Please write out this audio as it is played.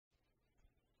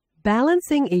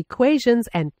Balancing equations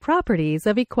and properties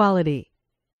of equality.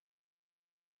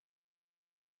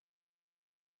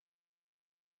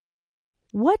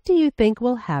 What do you think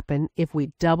will happen if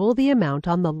we double the amount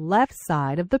on the left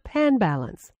side of the pan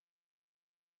balance?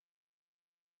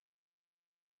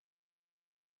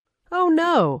 Oh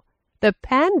no! The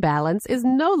pan balance is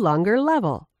no longer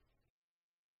level.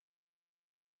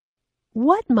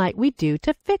 What might we do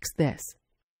to fix this?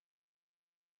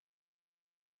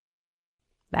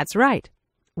 That's right.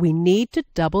 We need to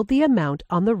double the amount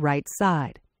on the right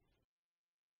side.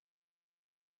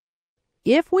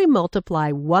 If we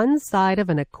multiply one side of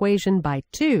an equation by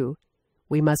 2,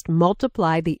 we must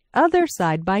multiply the other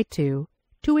side by 2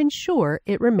 to ensure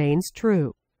it remains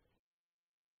true.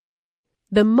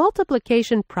 The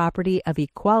multiplication property of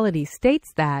equality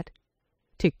states that,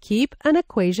 to keep an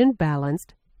equation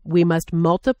balanced, we must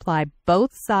multiply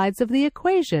both sides of the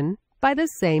equation by the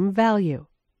same value.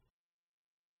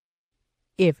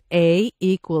 If A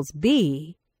equals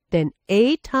B, then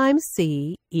A times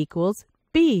C equals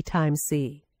B times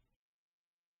C.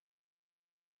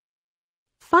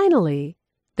 Finally,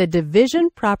 the division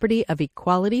property of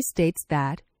equality states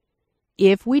that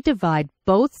if we divide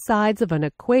both sides of an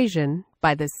equation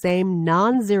by the same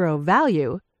non-zero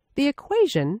value, the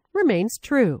equation remains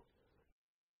true.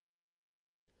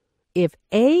 If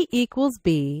A equals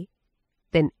B,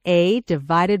 then A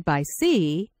divided by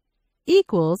C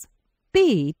equals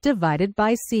B divided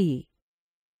by C.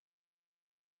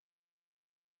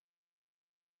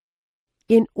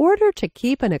 In order to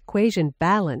keep an equation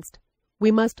balanced,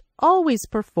 we must always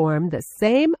perform the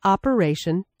same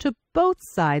operation to both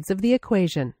sides of the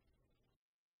equation.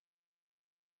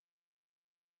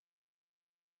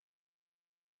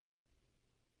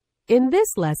 In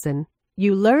this lesson,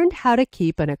 you learned how to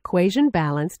keep an equation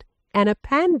balanced and a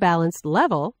pan balanced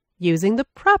level using the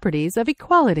properties of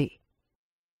equality.